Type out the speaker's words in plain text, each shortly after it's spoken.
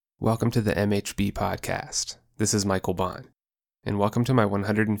Welcome to the MHB podcast. This is Michael Bond, and welcome to my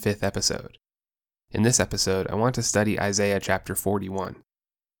 105th episode. In this episode, I want to study Isaiah chapter 41.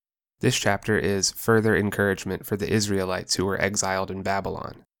 This chapter is further encouragement for the Israelites who were exiled in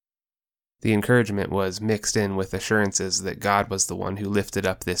Babylon. The encouragement was mixed in with assurances that God was the one who lifted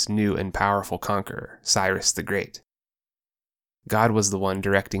up this new and powerful conqueror, Cyrus the Great. God was the one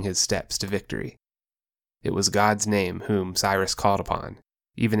directing his steps to victory. It was God's name whom Cyrus called upon,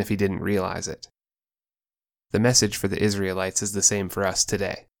 even if he didn't realize it. The message for the Israelites is the same for us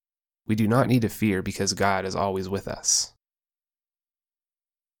today. We do not need to fear because God is always with us.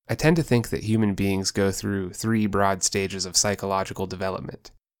 I tend to think that human beings go through three broad stages of psychological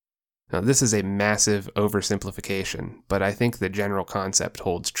development. Now, this is a massive oversimplification, but I think the general concept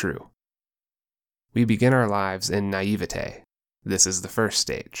holds true. We begin our lives in naivete. This is the first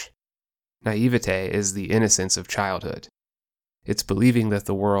stage. Naivete is the innocence of childhood. It's believing that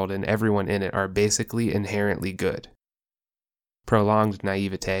the world and everyone in it are basically inherently good. Prolonged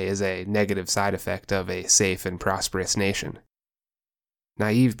naivete is a negative side effect of a safe and prosperous nation.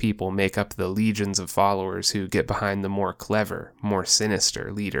 Naive people make up the legions of followers who get behind the more clever, more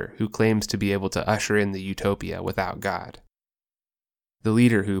sinister leader who claims to be able to usher in the utopia without God. The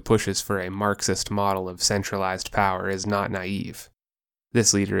leader who pushes for a Marxist model of centralized power is not naive.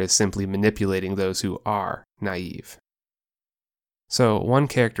 This leader is simply manipulating those who are naive. So, one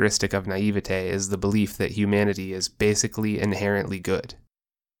characteristic of naivete is the belief that humanity is basically inherently good.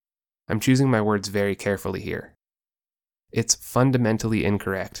 I'm choosing my words very carefully here. It's fundamentally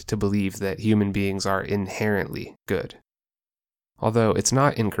incorrect to believe that human beings are inherently good. Although it's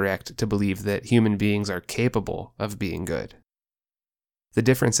not incorrect to believe that human beings are capable of being good. The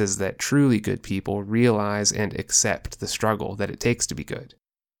difference is that truly good people realize and accept the struggle that it takes to be good.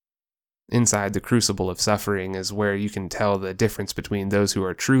 Inside the crucible of suffering is where you can tell the difference between those who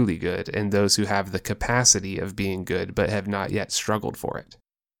are truly good and those who have the capacity of being good but have not yet struggled for it.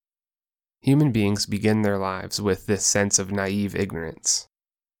 Human beings begin their lives with this sense of naive ignorance.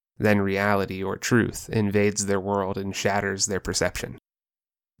 Then reality or truth invades their world and shatters their perception.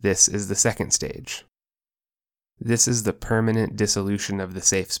 This is the second stage. This is the permanent dissolution of the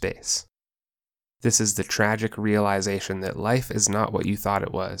safe space. This is the tragic realization that life is not what you thought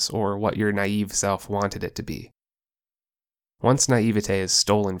it was or what your naive self wanted it to be. Once naivete is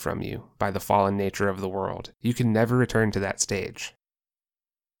stolen from you by the fallen nature of the world, you can never return to that stage.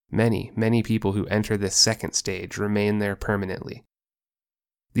 Many people who enter this second stage remain there permanently.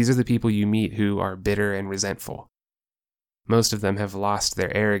 These are the people you meet who are bitter and resentful. Most of them have lost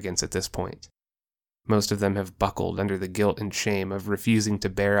their arrogance at this point. Most of them have buckled under the guilt and shame of refusing to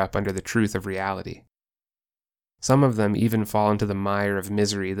bear up under the truth of reality. Some of them even fall into the mire of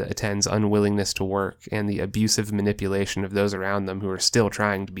misery that attends unwillingness to work and the abusive manipulation of those around them who are still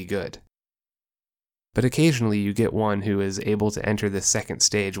trying to be good. But occasionally you get one who is able to enter this second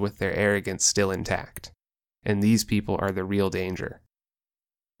stage with their arrogance still intact, and these people are the real danger.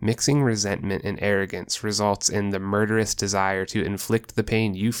 Mixing resentment and arrogance results in the murderous desire to inflict the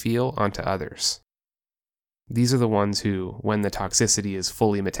pain you feel onto others. These are the ones who, when the toxicity is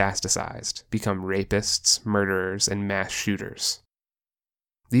fully metastasized, become rapists, murderers, and mass shooters.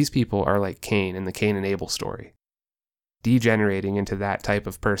 These people are like Cain in the Cain and Abel story. Degenerating into that type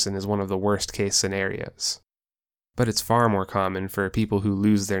of person is one of the worst-case scenarios. But it's far more common for people who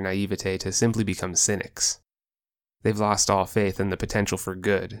lose their naivete to simply become cynics. They've lost all faith in the potential for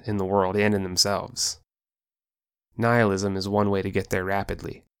good in the world and in themselves. Nihilism is one way to get there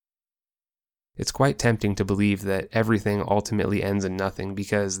rapidly. It's quite tempting to believe that everything ultimately ends in nothing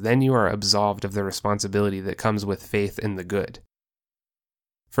because then you are absolved of the responsibility that comes with faith in the good.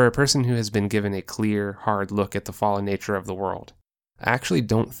 For a person who has been given a clear, hard look at the fallen nature of the world, I actually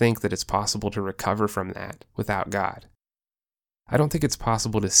don't think that it's possible to recover from that without God. I don't think it's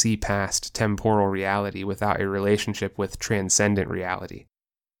possible to see past temporal reality without a relationship with transcendent reality.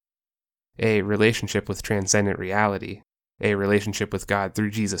 A relationship with transcendent reality, a relationship with God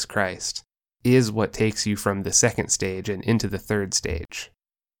through Jesus Christ, is what takes you from the second stage and into the third stage.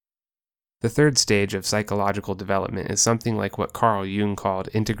 The third stage of psychological development is something like what Carl Jung called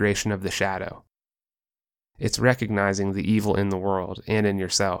integration of the shadow. It's recognizing the evil in the world and in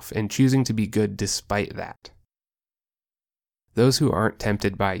yourself and choosing to be good despite that. Those who aren't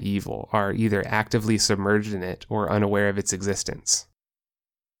tempted by evil are either actively submerged in it or unaware of its existence.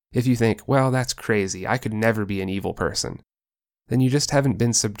 If you think, well, that's crazy, I could never be an evil person, then you just haven't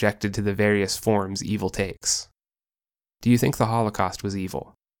been subjected to the various forms evil takes. Do you think the Holocaust was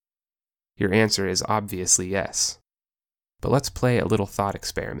evil? Your answer is obviously yes. But let's play a little thought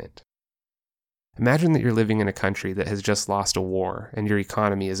experiment. Imagine that you're living in a country that has just lost a war and your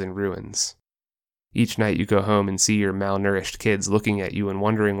economy is in ruins. Each night you go home and see your malnourished kids looking at you and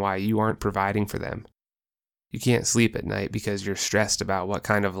wondering why you aren't providing for them. You can't sleep at night because you're stressed about what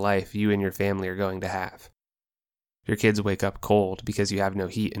kind of life you and your family are going to have. Your kids wake up cold because you have no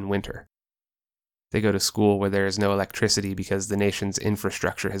heat in winter. They go to school where there is no electricity because the nation's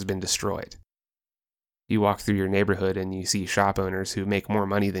infrastructure has been destroyed. You walk through your neighborhood and you see shop owners who make more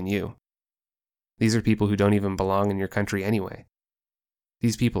money than you. These are people who don't even belong in your country anyway.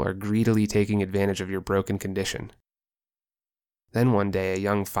 These people are greedily taking advantage of your broken condition. Then one day a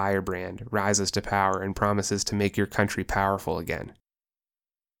young firebrand rises to power and promises to make your country powerful again.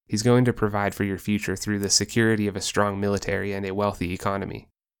 He's going to provide for your future through the security of a strong military and a wealthy economy.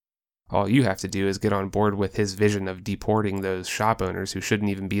 All you have to do is get on board with his vision of deporting those shop owners who shouldn't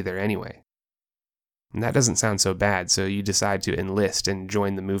even be there anyway. And that doesn't sound so bad, so you decide to enlist and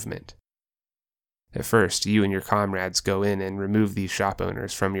join the movement. At first, you and your comrades go in and remove these shop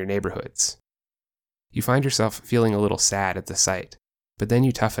owners from your neighborhoods. You find yourself feeling a little sad at the sight, but then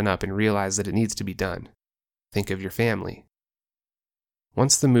you toughen up and realize that it needs to be done. Think of your family.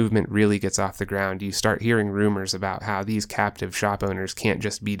 Once the movement really gets off the ground, you start hearing rumors about how these captive shop owners can't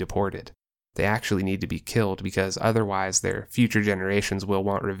just be deported. They actually need to be killed because otherwise their future generations will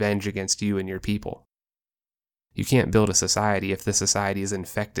want revenge against you and your people. You can't build a society if the society is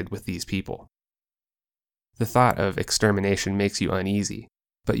infected with these people. The thought of extermination makes you uneasy,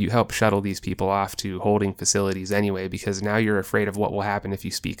 but you help shuttle these people off to holding facilities anyway because now you're afraid of what will happen if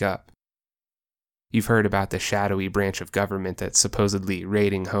you speak up. You've heard about the shadowy branch of government that's supposedly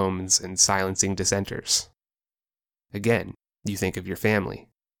raiding homes and silencing dissenters. Again, you think of your family.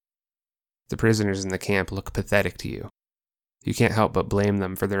 The prisoners in the camp look pathetic to you. You can't help but blame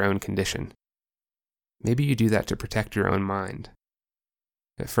them for their own condition. Maybe you do that to protect your own mind.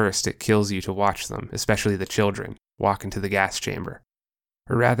 At first, it kills you to watch them, especially the children, walk into the gas chamber.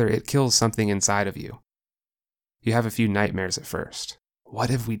 Or rather, it kills something inside of you. You have a few nightmares at first.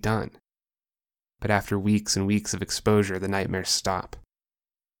 What have we done? But after weeks and weeks of exposure, the nightmares stop.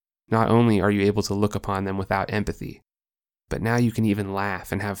 Not only are you able to look upon them without empathy, but now you can even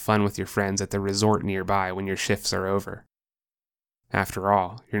laugh and have fun with your friends at the resort nearby when your shifts are over. After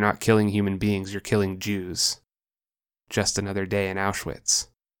all, you're not killing human beings, you're killing Jews. Just another day in Auschwitz.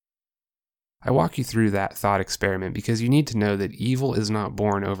 I walk you through that thought experiment because you need to know that evil is not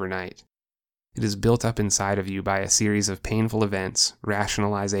born overnight. It is built up inside of you by a series of painful events,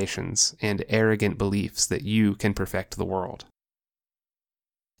 rationalizations, and arrogant beliefs that you can perfect the world.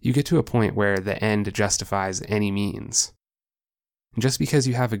 You get to a point where the end justifies any means. And just because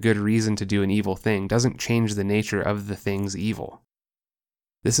you have a good reason to do an evil thing doesn't change the nature of the thing's evil.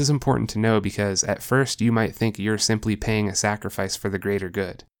 This is important to know because at first you might think you're simply paying a sacrifice for the greater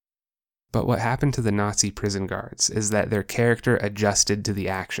good. But what happened to the Nazi prison guards is that their character adjusted to the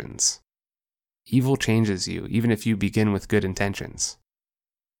actions. Evil changes you, even if you begin with good intentions.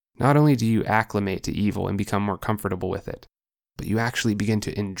 Not only do you acclimate to evil and become more comfortable with it, but you actually begin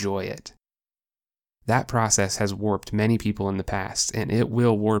to enjoy it. That process has warped many people in the past, and it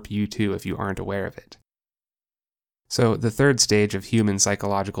will warp you too if you aren't aware of it. So, the third stage of human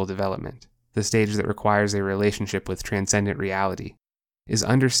psychological development, the stage that requires a relationship with transcendent reality, is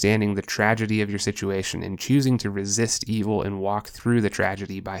understanding the tragedy of your situation and choosing to resist evil and walk through the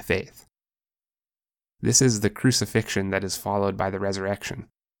tragedy by faith. This is the crucifixion that is followed by the resurrection.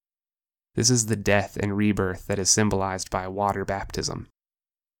 This is the death and rebirth that is symbolized by water baptism.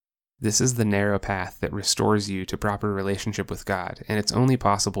 This is the narrow path that restores you to proper relationship with God, and it's only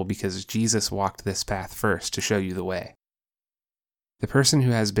possible because Jesus walked this path first to show you the way. The person who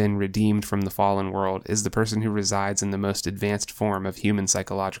has been redeemed from the fallen world is the person who resides in the most advanced form of human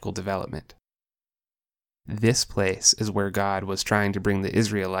psychological development. This place is where God was trying to bring the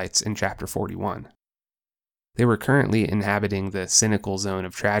Israelites in chapter 41. They were currently inhabiting the cynical zone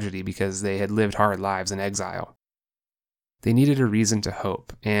of tragedy because they had lived hard lives in exile. They needed a reason to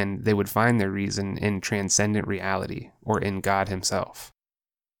hope, and they would find their reason in transcendent reality, or in God himself.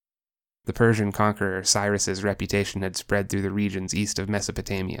 The Persian conqueror Cyrus's reputation had spread through the regions east of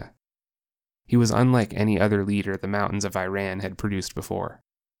Mesopotamia. He was unlike any other leader the mountains of Iran had produced before.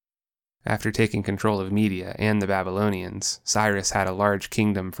 After taking control of Media and the Babylonians, Cyrus had a large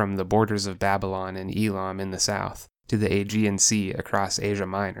kingdom from the borders of Babylon and Elam in the south, to the Aegean Sea across Asia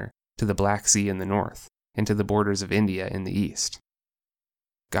Minor, to the Black Sea in the north, and to the borders of India in the east.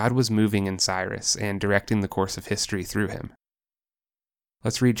 God was moving in Cyrus and directing the course of history through him.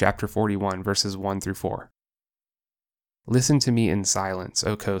 Let's read chapter 41, verses 1 through 4. Listen to me in silence,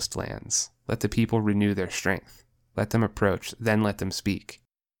 O coastlands. Let the people renew their strength. Let them approach, then let them speak.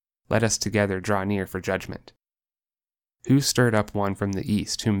 Let us together draw near for judgment. Who stirred up one from the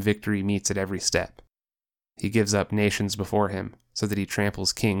east, whom victory meets at every step? He gives up nations before him, so that he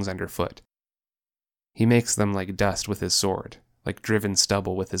tramples kings underfoot. He makes them like dust with his sword, like driven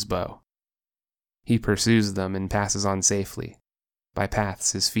stubble with his bow. He pursues them and passes on safely, by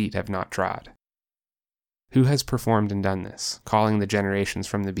paths his feet have not trod. Who has performed and done this, calling the generations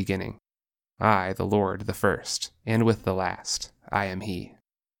from the beginning? I, the Lord, the first, and with the last, I am he.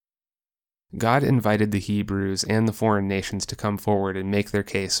 God invited the Hebrews and the foreign nations to come forward and make their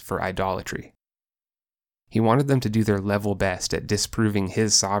case for idolatry. He wanted them to do their level best at disproving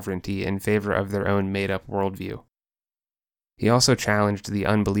his sovereignty in favor of their own made-up worldview. He also challenged the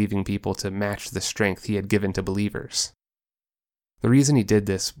unbelieving people to match the strength he had given to believers. The reason he did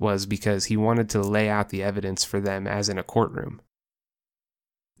this was because he wanted to lay out the evidence for them as in a courtroom.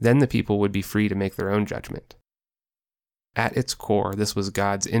 Then the people would be free to make their own judgment. At its core, this was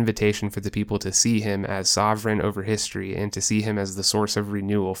God's invitation for the people to see him as sovereign over history and to see him as the source of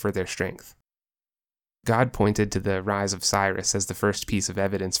renewal for their strength. God pointed to the rise of Cyrus as the first piece of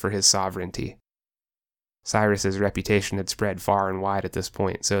evidence for his sovereignty. Cyrus's reputation had spread far and wide at this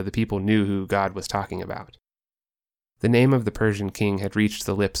point, so the people knew who God was talking about. The name of the Persian king had reached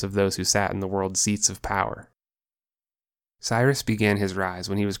the lips of those who sat in the world's seats of power. Cyrus began his rise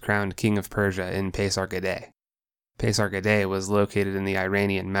when he was crowned king of Persia in Pasargadae. Pasargadae was located in the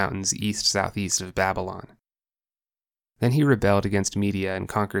Iranian mountains east-southeast of Babylon. Then he rebelled against Media and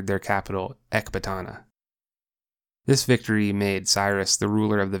conquered their capital, Ecbatana. This victory made Cyrus the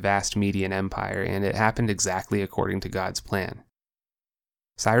ruler of the vast Median Empire, and it happened exactly according to God's plan.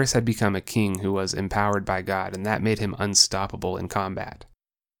 Cyrus had become a king who was empowered by God, and that made him unstoppable in combat.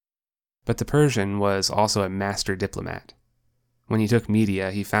 But the Persian was also a master diplomat. When he took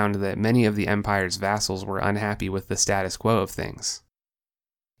Media, he found that many of the empire's vassals were unhappy with the status quo of things.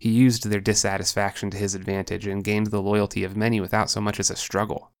 He used their dissatisfaction to his advantage and gained the loyalty of many without so much as a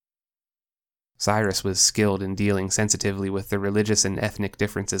struggle. Cyrus was skilled in dealing sensitively with the religious and ethnic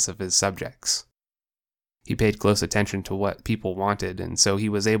differences of his subjects. He paid close attention to what people wanted, and so he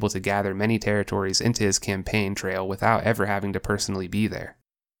was able to gather many territories into his campaign trail without ever having to personally be there.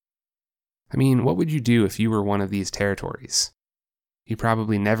 I mean, what would you do if you were one of these territories? You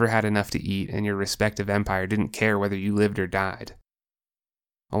probably never had enough to eat, and your respective empire didn't care whether you lived or died.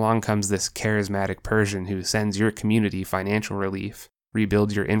 Along comes this charismatic Persian who sends your community financial relief,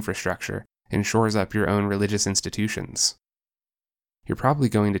 rebuilds your infrastructure, and shores up your own religious institutions. You're probably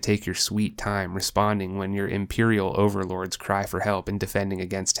going to take your sweet time responding when your imperial overlords cry for help and defending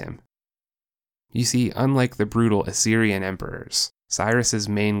against him. You see, unlike the brutal Assyrian emperors, Cyrus's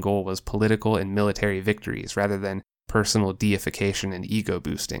main goal was political and military victories rather than personal deification and ego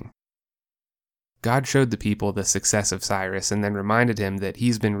boosting. God showed the people the success of Cyrus and then reminded him that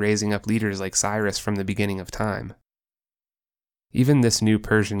he's been raising up leaders like Cyrus from the beginning of time. Even this new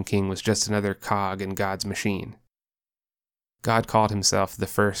Persian king was just another cog in God's machine. God called himself the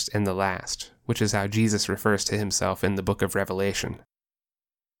first and the last, which is how Jesus refers to himself in the book of Revelation.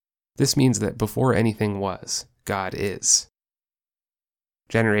 This means that before anything was, God is.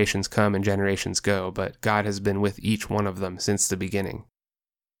 Generations come and generations go, but God has been with each one of them since the beginning.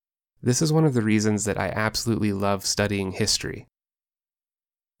 This is one of the reasons that I absolutely love studying history.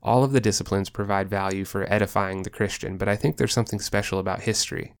 All of the disciplines provide value for edifying the Christian, but I think there's something special about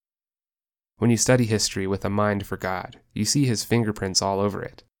history. When you study history with a mind for God, you see his fingerprints all over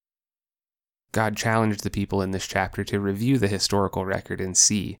it. God challenged the people in this chapter to review the historical record and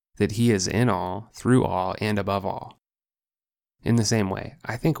see that he is in all, through all, and above all. In the same way,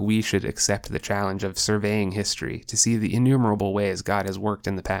 I think we should accept the challenge of surveying history to see the innumerable ways God has worked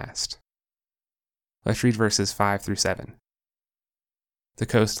in the past. Let's read verses 5 through 7. The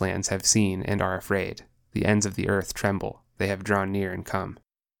coastlands have seen and are afraid. The ends of the earth tremble. They have drawn near and come.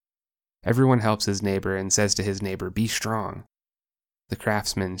 Everyone helps his neighbor and says to his neighbor, "Be strong." The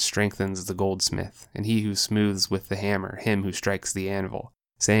craftsman strengthens the goldsmith, and he who smooths with the hammer him who strikes the anvil,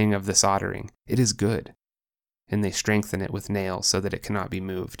 saying of the soldering, "It is good." And they strengthen it with nails so that it cannot be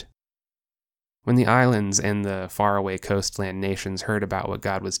moved. When the islands and the faraway coastland nations heard about what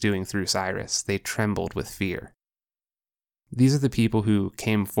God was doing through Cyrus, they trembled with fear. These are the people who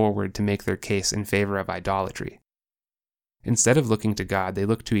came forward to make their case in favor of idolatry. Instead of looking to God, they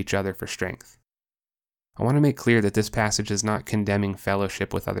looked to each other for strength. I want to make clear that this passage is not condemning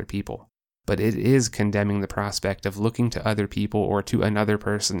fellowship with other people, but it is condemning the prospect of looking to other people or to another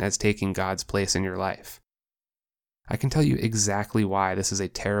person as taking God's place in your life. I can tell you exactly why this is a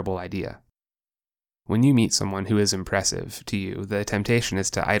terrible idea. When you meet someone who is impressive to you, the temptation is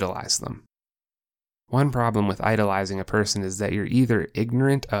to idolize them. One problem with idolizing a person is that you're either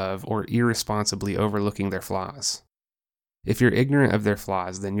ignorant of or irresponsibly overlooking their flaws. If you're ignorant of their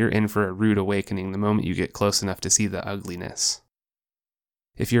flaws, then you're in for a rude awakening the moment you get close enough to see the ugliness.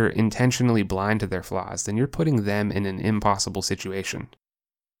 If you're intentionally blind to their flaws, then you're putting them in an impossible situation.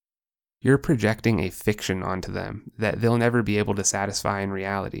 You're projecting a fiction onto them that they'll never be able to satisfy in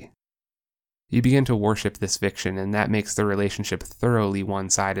reality. You begin to worship this fiction, and that makes the relationship thoroughly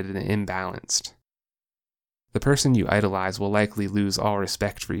one-sided and imbalanced. The person you idolize will likely lose all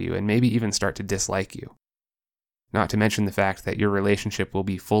respect for you and maybe even start to dislike you. Not to mention the fact that your relationship will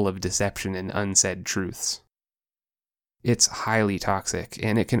be full of deception and unsaid truths. It's highly toxic,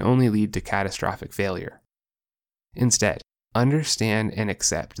 and it can only lead to catastrophic failure. Instead, understand and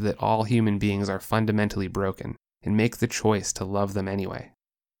accept that all human beings are fundamentally broken, and make the choice to love them anyway.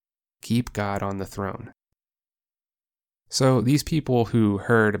 Keep God on the throne. So these people who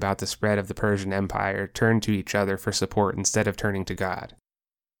heard about the spread of the Persian Empire turned to each other for support instead of turning to God.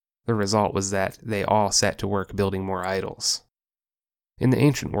 The result was that they all set to work building more idols. In the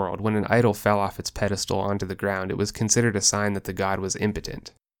ancient world, when an idol fell off its pedestal onto the ground, it was considered a sign that the god was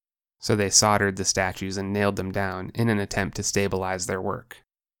impotent. So they soldered the statues and nailed them down in an attempt to stabilize their work.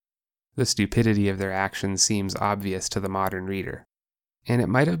 The stupidity of their actions seems obvious to the modern reader, and it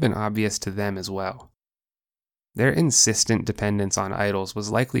might have been obvious to them as well. Their insistent dependence on idols was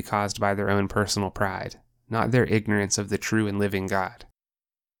likely caused by their own personal pride, not their ignorance of the true and living God.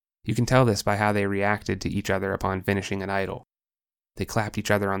 You can tell this by how they reacted to each other upon finishing an idol. They clapped each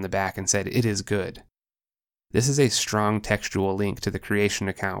other on the back and said, "It is good." This is a strong textual link to the creation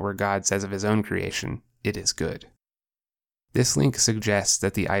account where God says of his own creation, "It is good." This link suggests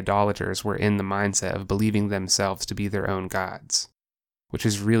that the idolaters were in the mindset of believing themselves to be their own gods, which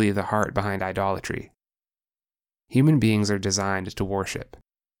is really the heart behind idolatry. Human beings are designed to worship.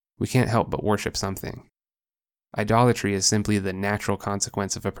 We can't help but worship something. Idolatry is simply the natural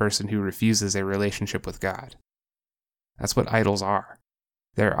consequence of a person who refuses a relationship with God. That's what idols are.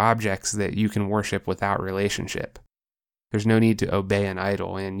 They're objects that you can worship without relationship. There's no need to obey an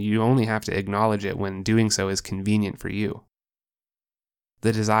idol, and you only have to acknowledge it when doing so is convenient for you.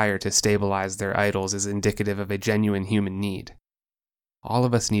 The desire to stabilize their idols is indicative of a genuine human need. All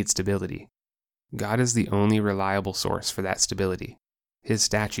of us need stability. God is the only reliable source for that stability. His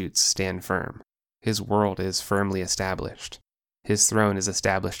statutes stand firm. His world is firmly established. His throne is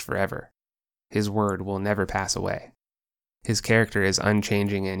established forever. His word will never pass away. His character is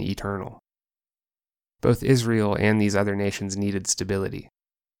unchanging and eternal. Both Israel and these other nations needed stability.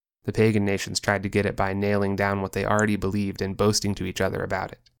 The pagan nations tried to get it by nailing down what they already believed and boasting to each other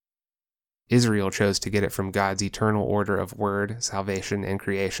about it. Israel chose to get it from God's eternal order of word, salvation, and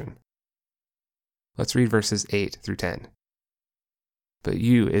creation. Let's read verses 8 through 10. "But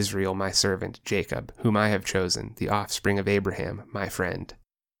you, Israel, my servant, Jacob, whom I have chosen, the offspring of Abraham, my friend.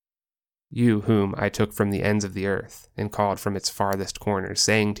 You whom I took from the ends of the earth, and called from its farthest corners,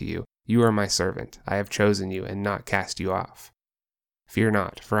 saying to you, You are my servant, I have chosen you, and not cast you off. Fear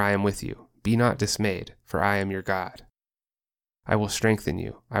not, for I am with you. Be not dismayed, for I am your God. I will strengthen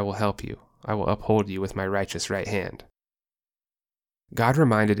you, I will help you, I will uphold you with my righteous right hand." God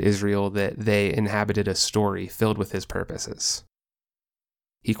reminded Israel that they inhabited a story filled with his purposes.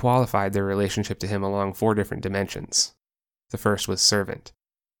 He qualified their relationship to him along 4 different dimensions. The first was servant.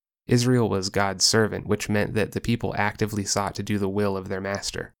 Israel was God's servant, which meant that the people actively sought to do the will of their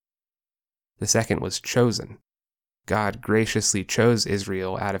master. The second was chosen. God graciously chose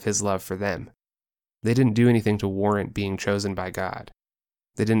Israel out of his love for them. They didn't do anything to warrant being chosen by God.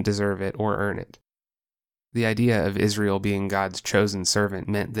 They didn't deserve it or earn it. The idea of Israel being God's chosen servant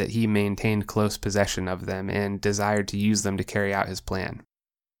meant that he maintained close possession of them and desired to use them to carry out his plan.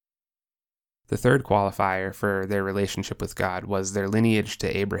 The third qualifier for their relationship with God was their lineage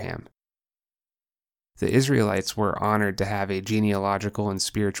to Abraham. The Israelites were honored to have a genealogical and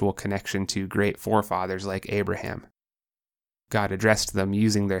spiritual connection to great forefathers like Abraham. God addressed them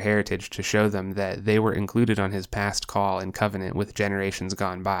using their heritage to show them that they were included on his past call and covenant with generations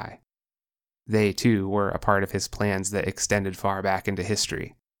gone by. They, too, were a part of his plans that extended far back into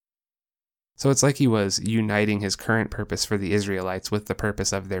history. So it's like he was uniting his current purpose for the Israelites with the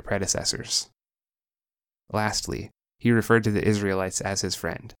purpose of their predecessors. Lastly, he referred to the Israelites as his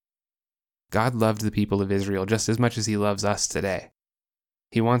friend. God loved the people of Israel just as much as he loves us today.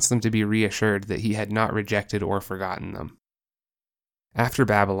 He wants them to be reassured that he had not rejected or forgotten them. After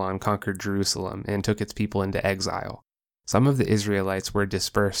Babylon conquered Jerusalem and took its people into exile, some of the Israelites were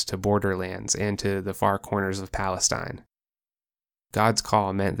dispersed to borderlands and to the far corners of Palestine. God's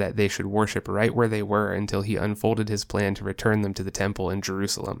call meant that they should worship right where they were until he unfolded his plan to return them to the temple in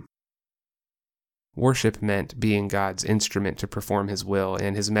Jerusalem. Worship meant being God's instrument to perform his will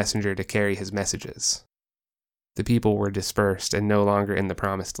and his messenger to carry his messages. The people were dispersed and no longer in the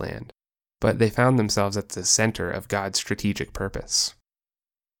promised land, but they found themselves at the center of God's strategic purpose.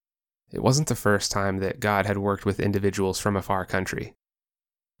 It wasn't the first time that God had worked with individuals from a far country.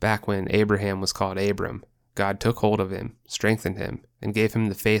 Back when Abraham was called Abram, God took hold of him, strengthened him, and gave him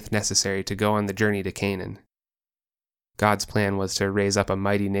the faith necessary to go on the journey to Canaan. God's plan was to raise up a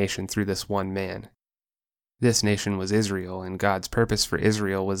mighty nation through this one man. This nation was Israel, and God's purpose for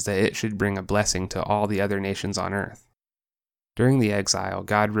Israel was that it should bring a blessing to all the other nations on earth. During the exile,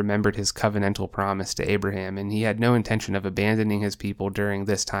 God remembered his covenantal promise to Abraham, and he had no intention of abandoning his people during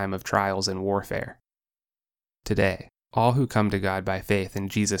this time of trials and warfare. Today, all who come to God by faith in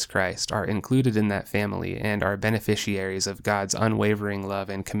Jesus Christ are included in that family and are beneficiaries of God's unwavering love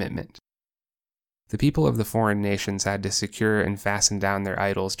and commitment. The people of the foreign nations had to secure and fasten down their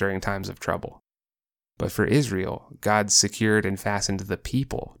idols during times of trouble. But for Israel, God secured and fastened the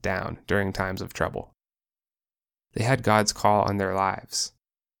people down during times of trouble. They had God's call on their lives.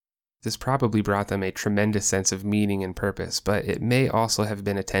 This probably brought them a tremendous sense of meaning and purpose, but it may also have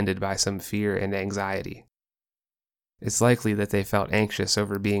been attended by some fear and anxiety. It's likely that they felt anxious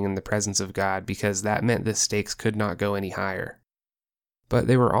over being in the presence of God because that meant the stakes could not go any higher. But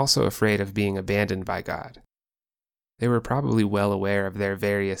they were also afraid of being abandoned by God. They were probably well aware of their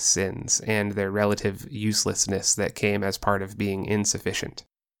various sins and their relative uselessness that came as part of being insufficient.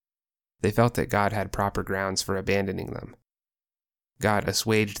 They felt that God had proper grounds for abandoning them. God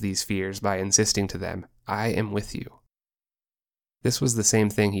assuaged these fears by insisting to them, "I am with you." This was the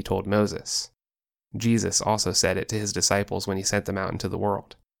same thing he told Moses. Jesus also said it to his disciples when he sent them out into the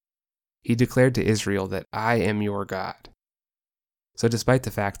world. He declared to Israel that "I am your God." So despite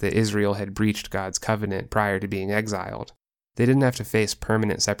the fact that Israel had breached God's covenant prior to being exiled, they didn't have to face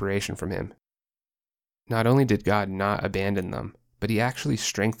permanent separation from him. Not only did God not abandon them, but he actually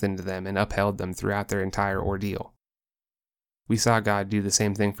strengthened them and upheld them throughout their entire ordeal. We saw God do the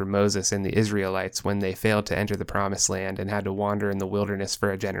same thing for Moses and the Israelites when they failed to enter the promised land and had to wander in the wilderness for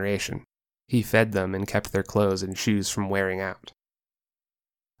a generation. He fed them and kept their clothes and shoes from wearing out.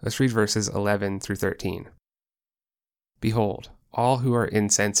 Let's read verses 11 through 13. "Behold, all who are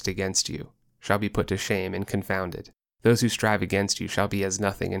incensed against you shall be put to shame and confounded. Those who strive against you shall be as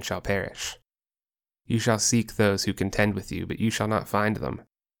nothing and shall perish. You shall seek those who contend with you, but you shall not find them.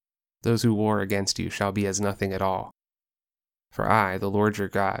 Those who war against you shall be as nothing at all. For I, the Lord your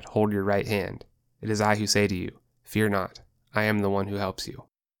God, hold your right hand. It is I who say to you, fear not, I am the one who helps you."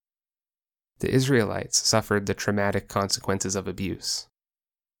 The Israelites suffered the traumatic consequences of abuse.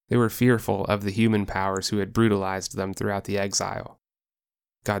 They were fearful of the human powers who had brutalized them throughout the exile.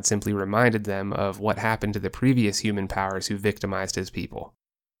 God simply reminded them of what happened to the previous human powers who victimized his people.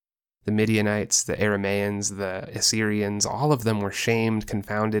 The Midianites, the Arameans, the Assyrians, all of them were shamed,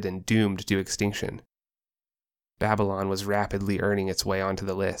 confounded, and doomed to extinction. Babylon was rapidly earning its way onto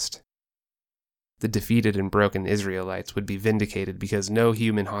the list. The defeated and broken Israelites would be vindicated because no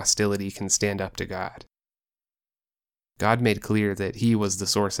human hostility can stand up to God. God made clear that he was the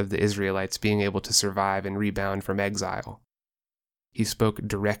source of the Israelites being able to survive and rebound from exile. He spoke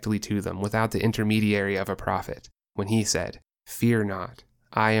directly to them without the intermediary of a prophet when he said, "Fear not,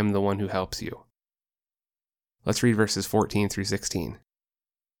 I am the one who helps you." Let's read verses 14 through 16.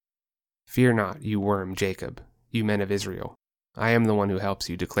 "Fear not, you worm Jacob, you men of Israel. I am the one who helps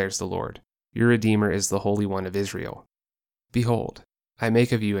you, declares the Lord. Your Redeemer is the Holy One of Israel. Behold, I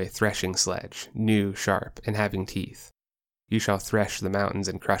make of you a threshing sledge, new, sharp, and having teeth. You shall thresh the mountains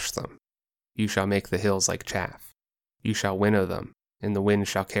and crush them. You shall make the hills like chaff. You shall winnow them, and the wind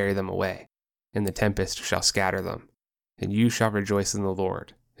shall carry them away, and the tempest shall scatter them. And you shall rejoice in the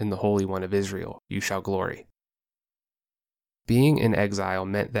Lord, in the Holy One of Israel you shall glory." Being in exile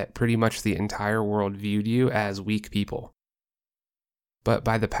meant that pretty much the entire world viewed you as weak people. But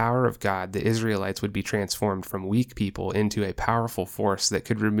by the power of God, the Israelites would be transformed from weak people into a powerful force that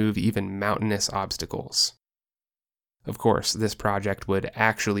could remove even mountainous obstacles. Of course, this project would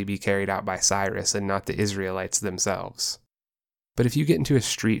actually be carried out by Cyrus and not the Israelites themselves. But if you get into a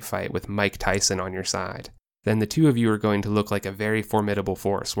street fight with Mike Tyson on your side, then the two of you are going to look like a very formidable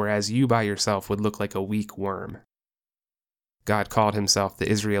force, whereas you by yourself would look like a weak worm. God called himself the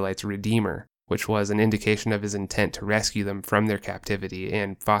Israelites' Redeemer, which was an indication of his intent to rescue them from their captivity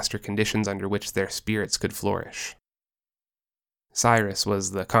and foster conditions under which their spirits could flourish. Cyrus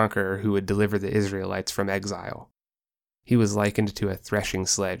was the conqueror who would deliver the Israelites from exile. He was likened to a threshing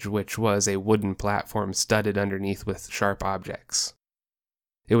sledge, which was a wooden platform studded underneath with sharp objects.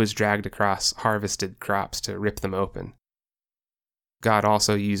 It was dragged across harvested crops to rip them open. God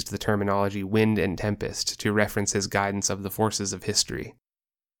also used the terminology wind and tempest to reference his guidance of the forces of history.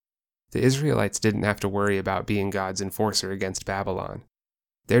 The Israelites didn't have to worry about being God's enforcer against Babylon.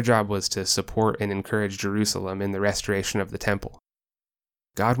 Their job was to support and encourage Jerusalem in the restoration of the temple.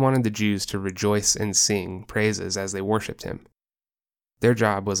 God wanted the Jews to rejoice and sing praises as they worshipped him. Their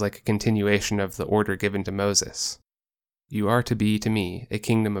job was like a continuation of the order given to Moses. You are to be to me a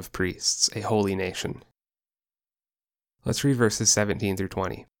kingdom of priests, a holy nation. Let's read verses 17 through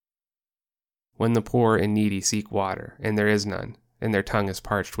 20. When the poor and needy seek water, and there is none, and their tongue is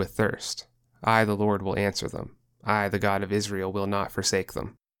parched with thirst, I, the Lord, will answer them. I, the God of Israel, will not forsake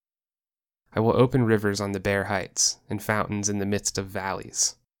them. I will open rivers on the bare heights, and fountains in the midst of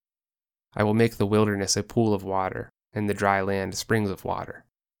valleys. I will make the wilderness a pool of water, and the dry land springs of water.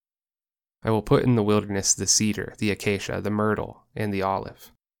 I will put in the wilderness the cedar, the acacia, the myrtle, and the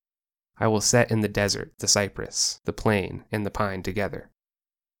olive. I will set in the desert the cypress, the plane, and the pine together,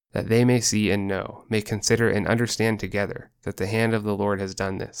 that they may see and know, may consider and understand together, that the hand of the Lord has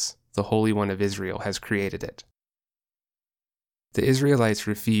done this, the Holy One of Israel has created it. The Israelites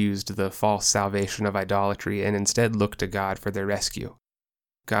refused the false salvation of idolatry and instead looked to God for their rescue.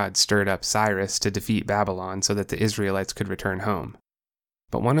 God stirred up Cyrus to defeat Babylon so that the Israelites could return home.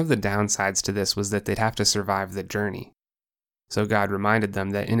 But one of the downsides to this was that they'd have to survive the journey. So God reminded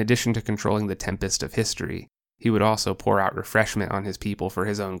them that in addition to controlling the tempest of history, he would also pour out refreshment on his people for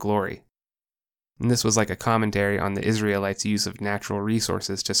his own glory. And this was like a commentary on the Israelites' use of natural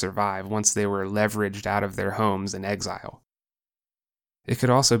resources to survive once they were leveraged out of their homes in exile. It could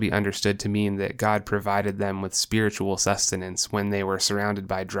also be understood to mean that God provided them with spiritual sustenance when they were surrounded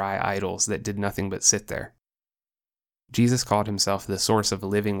by dry idols that did nothing but sit there. Jesus called himself the source of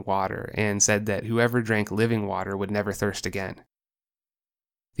living water and said that whoever drank living water would never thirst again.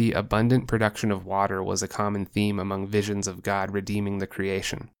 The abundant production of water was a common theme among visions of God redeeming the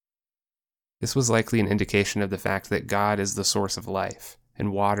creation. This was likely an indication of the fact that God is the source of life,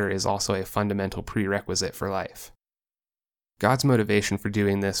 and water is also a fundamental prerequisite for life. God's motivation for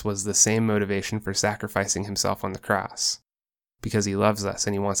doing this was the same motivation for sacrificing himself on the cross, because he loves us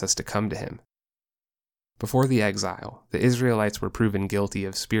and he wants us to come to him. Before the exile, the Israelites were proven guilty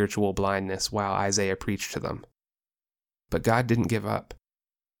of spiritual blindness while Isaiah preached to them. But God didn't give up.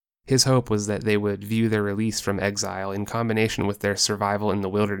 His hope was that they would view their release from exile in combination with their survival in the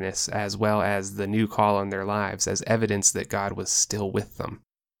wilderness as well as the new call on their lives as evidence that God was still with them.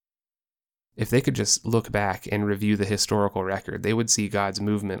 If they could just look back and review the historical record, they would see God's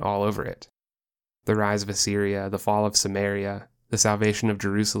movement all over it. The rise of Assyria, the fall of Samaria, the salvation of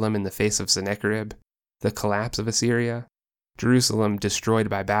Jerusalem in the face of Sennacherib, the collapse of Assyria, Jerusalem destroyed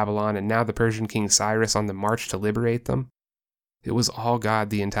by Babylon, and now the Persian king Cyrus on the march to liberate them. It was all God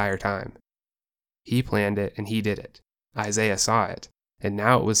the entire time. He planned it and he did it. Isaiah saw it, and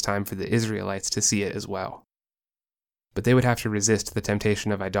now it was time for the Israelites to see it as well. But they would have to resist the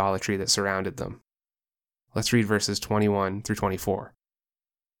temptation of idolatry that surrounded them. Let's read verses 21 through 24.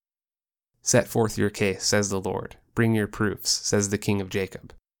 Set forth your case, says the Lord. Bring your proofs, says the King of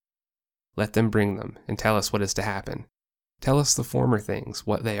Jacob. Let them bring them, and tell us what is to happen. Tell us the former things,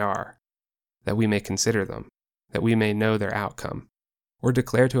 what they are, that we may consider them, that we may know their outcome, or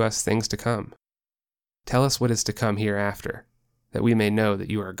declare to us things to come. Tell us what is to come hereafter, that we may know that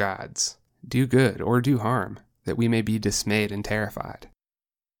you are gods. Do good or do harm, that we may be dismayed and terrified.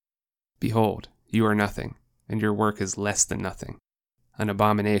 Behold, you are nothing, and your work is less than nothing. An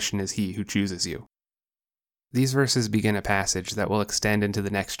abomination is he who chooses you. These verses begin a passage that will extend into the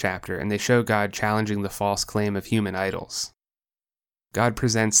next chapter, and they show God challenging the false claim of human idols. God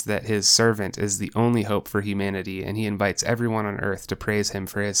presents that his servant is the only hope for humanity, and he invites everyone on earth to praise him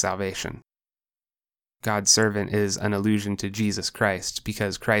for his salvation. God's servant is an allusion to Jesus Christ,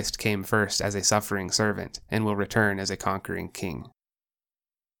 because Christ came first as a suffering servant, and will return as a conquering king.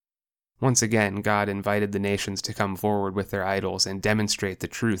 Once again, God invited the nations to come forward with their idols and demonstrate the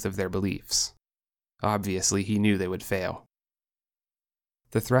truth of their beliefs. Obviously, he knew they would fail.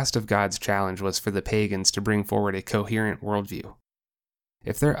 The thrust of God's challenge was for the pagans to bring forward a coherent worldview.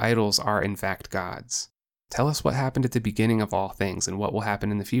 If their idols are in fact gods, tell us what happened at the beginning of all things and what will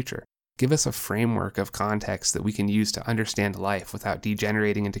happen in the future. Give us a framework of context that we can use to understand life without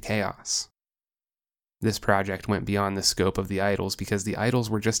degenerating into chaos. This project went beyond the scope of the idols because the idols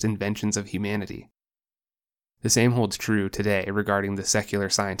were just inventions of humanity. The same holds true today regarding the secular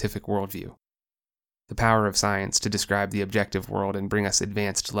scientific worldview. The power of science to describe the objective world and bring us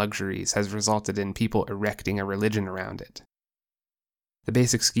advanced luxuries has resulted in people erecting a religion around it. The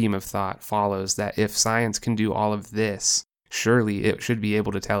basic scheme of thought follows that if science can do all of this, surely it should be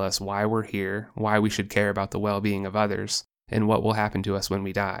able to tell us why we're here, why we should care about the well-being of others, and what will happen to us when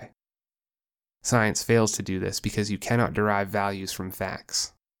we die. Science fails to do this because you cannot derive values from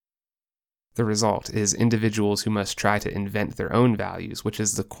facts. The result is individuals who must try to invent their own values, which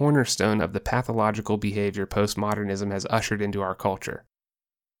is the cornerstone of the pathological behavior postmodernism has ushered into our culture.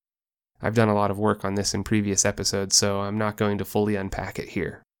 I've done a lot of work on this in previous episodes, so I'm not going to fully unpack it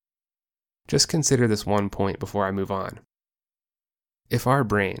here. Just consider this one point before I move on. If our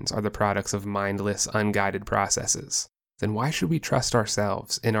brains are the products of mindless, unguided processes, then why should we trust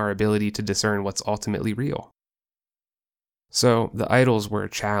ourselves in our ability to discern what's ultimately real? So, the idols were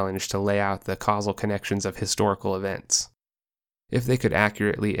challenged to lay out the causal connections of historical events. If they could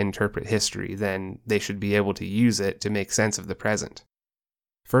accurately interpret history, then they should be able to use it to make sense of the present.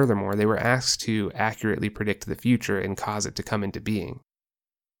 Furthermore, they were asked to accurately predict the future and cause it to come into being.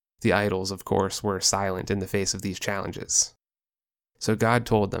 The idols, of course, were silent in the face of these challenges. So God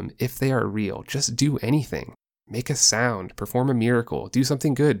told them, if they are real, just do anything. Make a sound, perform a miracle, do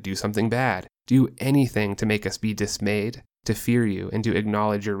something good, do something bad. Do anything to make us be dismayed, to fear you, and to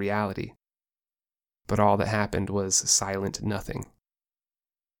acknowledge your reality. But all that happened was silent nothing.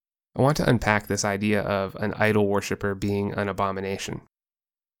 I want to unpack this idea of an idol worshiper being an abomination.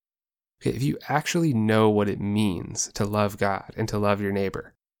 Okay, if you actually know what it means to love God and to love your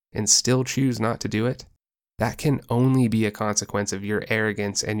neighbor, and still choose not to do it, that can only be a consequence of your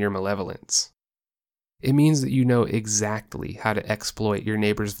arrogance and your malevolence. It means that you know exactly how to exploit your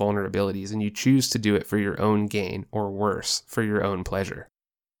neighbor's vulnerabilities and you choose to do it for your own gain, or worse, for your own pleasure.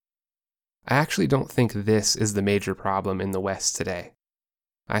 I actually don't think this is the major problem in the West today.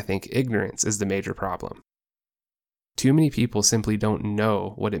 I think ignorance is the major problem. Too many people simply don't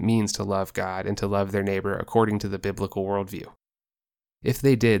know what it means to love God and to love their neighbor according to the biblical worldview. If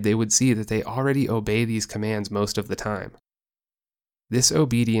they did, they would see that they already obey these commands most of the time. This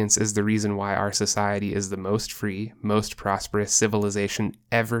obedience is the reason why our society is the most free, most prosperous civilization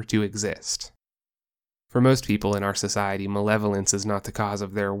ever to exist. For most people in our society, malevolence is not the cause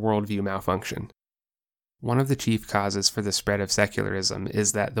of their worldview malfunction. One of the chief causes for the spread of secularism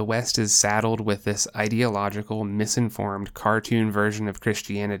is that the West is saddled with this ideological, misinformed, cartoon version of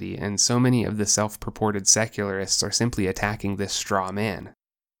Christianity, and so many of the self-purported secularists are simply attacking this straw man.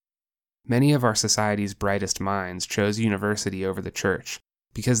 Many of our society's brightest minds chose university over the church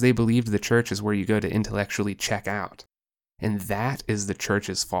because they believed the church is where you go to intellectually check out, and that is the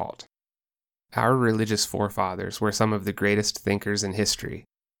church's fault. Our religious forefathers were some of the greatest thinkers in history,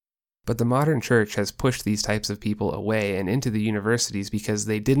 but the modern church has pushed these types of people away and into the universities because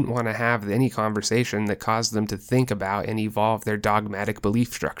they didn't want to have any conversation that caused them to think about and evolve their dogmatic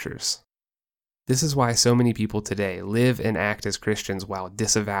belief structures. This is why so many people today live and act as Christians while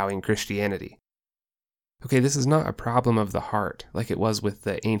disavowing Christianity. Okay, this is not a problem of the heart like it was with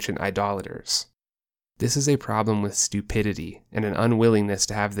the ancient idolaters. This is a problem with stupidity and an unwillingness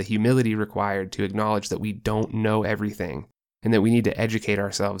to have the humility required to acknowledge that we don't know everything and that we need to educate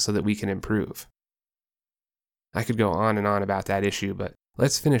ourselves so that we can improve. I could go on and on about that issue, but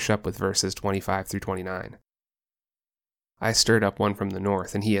let's finish up with verses 25 through 29. I stirred up one from the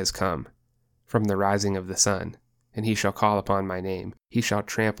north, and he has come, from the rising of the sun, and he shall call upon my name. He shall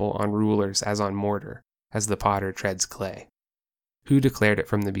trample on rulers as on mortar, as the potter treads clay. Who declared it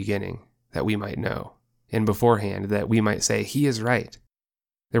from the beginning, that we might know, and beforehand, that we might say, he is right.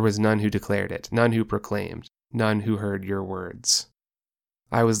 There was none who declared it, none who proclaimed, none who heard your words.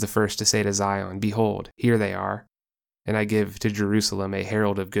 I was the first to say to Zion, behold, here they are, and I give to Jerusalem a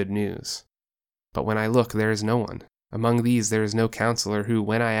herald of good news. But when I look, there is no one. Among these there is no counselor who,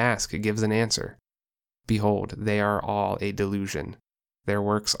 when I ask, gives an answer. Behold, they are all a delusion. Their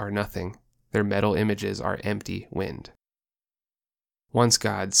works are nothing. Their metal images are empty wind. Once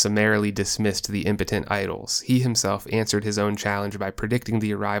God summarily dismissed the impotent idols, he himself answered his own challenge by predicting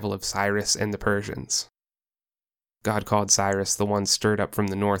the arrival of Cyrus and the Persians. God called Cyrus the one stirred up from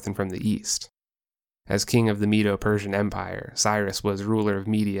the north and from the east. As king of the Medo-Persian Empire, Cyrus was ruler of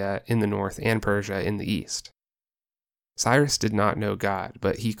Media in the north and Persia in the east. Cyrus did not know God,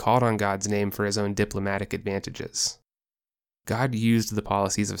 but he called on God's name for his own diplomatic advantages. God used the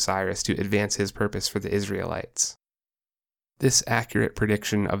policies of Cyrus to advance his purpose for the Israelites. This accurate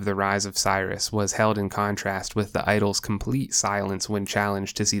prediction of the rise of Cyrus was held in contrast with the idol's complete silence when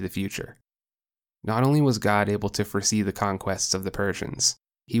challenged to see the future. Not only was God able to foresee the conquests of the Persians,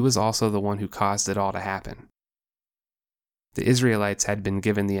 he was also the one who caused it all to happen. The Israelites had been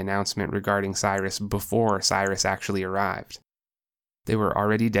given the announcement regarding Cyrus before Cyrus actually arrived. They were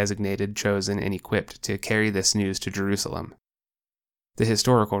already designated, chosen, and equipped to carry this news to Jerusalem. The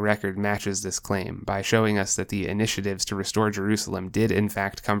historical record matches this claim by showing us that the initiatives to restore Jerusalem did in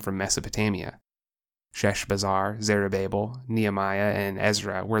fact come from Mesopotamia. Sheshbazzar, Zerubbabel, Nehemiah, and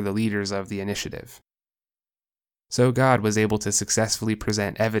Ezra were the leaders of the initiative. So God was able to successfully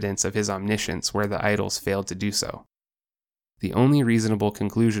present evidence of his omniscience where the idols failed to do so. The only reasonable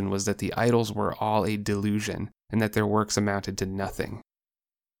conclusion was that the idols were all a delusion and that their works amounted to nothing.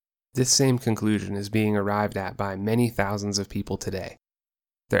 This same conclusion is being arrived at by many thousands of people today.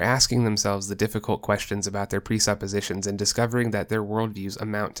 They're asking themselves the difficult questions about their presuppositions and discovering that their worldviews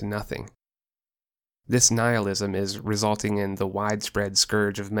amount to nothing. This nihilism is resulting in the widespread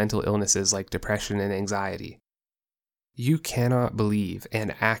scourge of mental illnesses like depression and anxiety. You cannot believe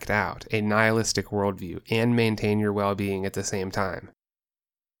and act out a nihilistic worldview and maintain your well-being at the same time.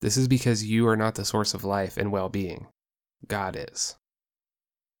 This is because you are not the source of life and well-being. God is.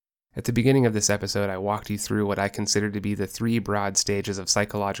 At the beginning of this episode, I walked you through what I consider to be the 3 broad stages of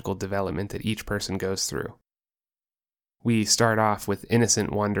psychological development that each person goes through. We start off with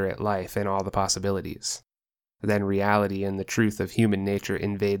innocent wonder at life and all the possibilities. Then reality and the truth of human nature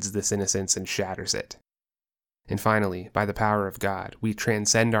invades this innocence and shatters it. And finally, by the power of God, we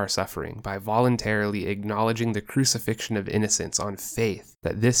transcend our suffering by voluntarily acknowledging the crucifixion of innocence on faith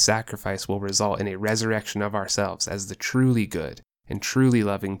that this sacrifice will result in a resurrection of ourselves as the truly good and truly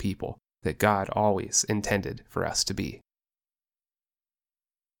loving people that God always intended for us to be.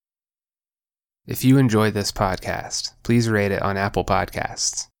 If you enjoy this podcast, please rate it on Apple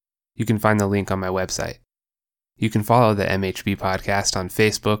Podcasts. You can find the link on my website. You can follow the MHB podcast on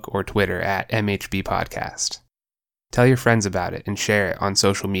Facebook or Twitter at MHB Podcast. Tell your friends about it and share it on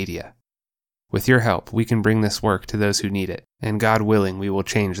social media. With your help, we can bring this work to those who need it, and God willing, we will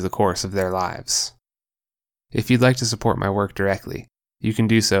change the course of their lives. If you'd like to support my work directly, you can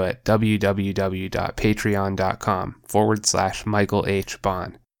do so at www.patreon.com/Michael H.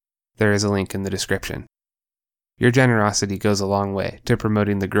 Bond. There is a link in the description. Your generosity goes a long way to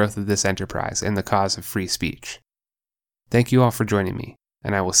promoting the growth of this enterprise and the cause of free speech. Thank you all for joining me,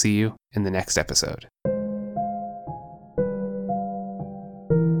 and I will see you in the next episode.